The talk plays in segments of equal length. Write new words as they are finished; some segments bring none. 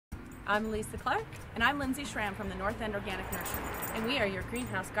I'm Lisa Clark, And I'm Lindsay Schramm from the North End Organic Nursery. and we are your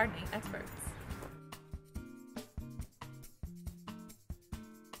greenhouse gardening experts.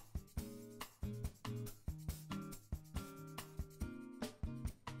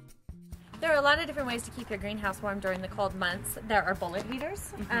 There are a lot of different ways to keep your greenhouse warm during the cold months. There are bullet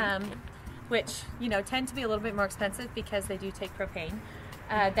heaters, which tend to be a little bit more expensive because they do take propane.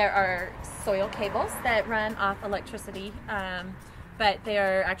 There are soil cables that run off electricity, but they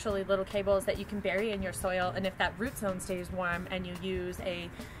are actually little cables that you can bury in your soil, and if that root zone stays warm and you use a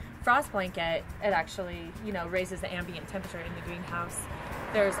frost blanket, it actually raises the ambient temperature in the greenhouse.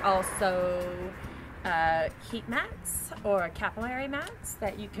 There's also heat mats or capillary mats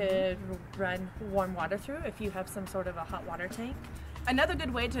that you could run warm water through if you have some sort of a hot water tank. Another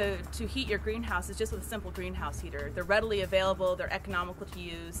good way to heat your greenhouse is just with a simple greenhouse heater. They're readily available, they're economical to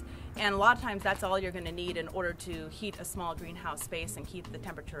use, and a lot of times that's all you're going to need in order to heat a small greenhouse space and keep the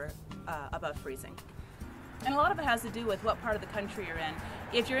temperature above freezing. And a lot of it has to do with what part of the country you're in.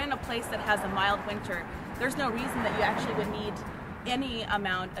 If you're in a place that has a mild winter, there's no reason that you actually would need any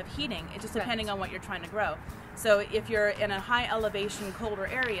amount of heating. It's just depending on what you're trying to grow. So if you're in a high elevation, colder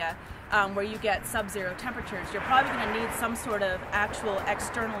area where you get sub-zero temperatures, you're probably going to need some sort of actual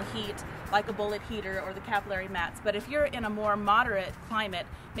external heat like a bullet heater or the capillary mats. But if you're in a more moderate climate,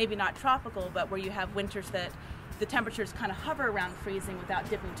 maybe not tropical, but where you have winters that the temperatures kind of hover around freezing without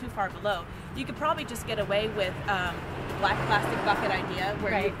dipping too far below, you could probably just get away with black plastic bucket idea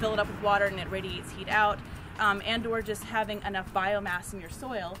where you fill it up with water and it radiates heat out. And or just having enough biomass in your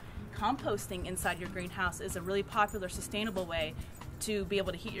soil. Composting inside your greenhouse is a really popular, sustainable way to be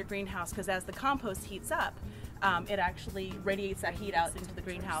able to heat your greenhouse, because as the compost heats up, it actually radiates that heat out into the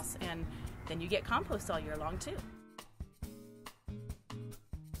greenhouse, and then you get compost all year long too.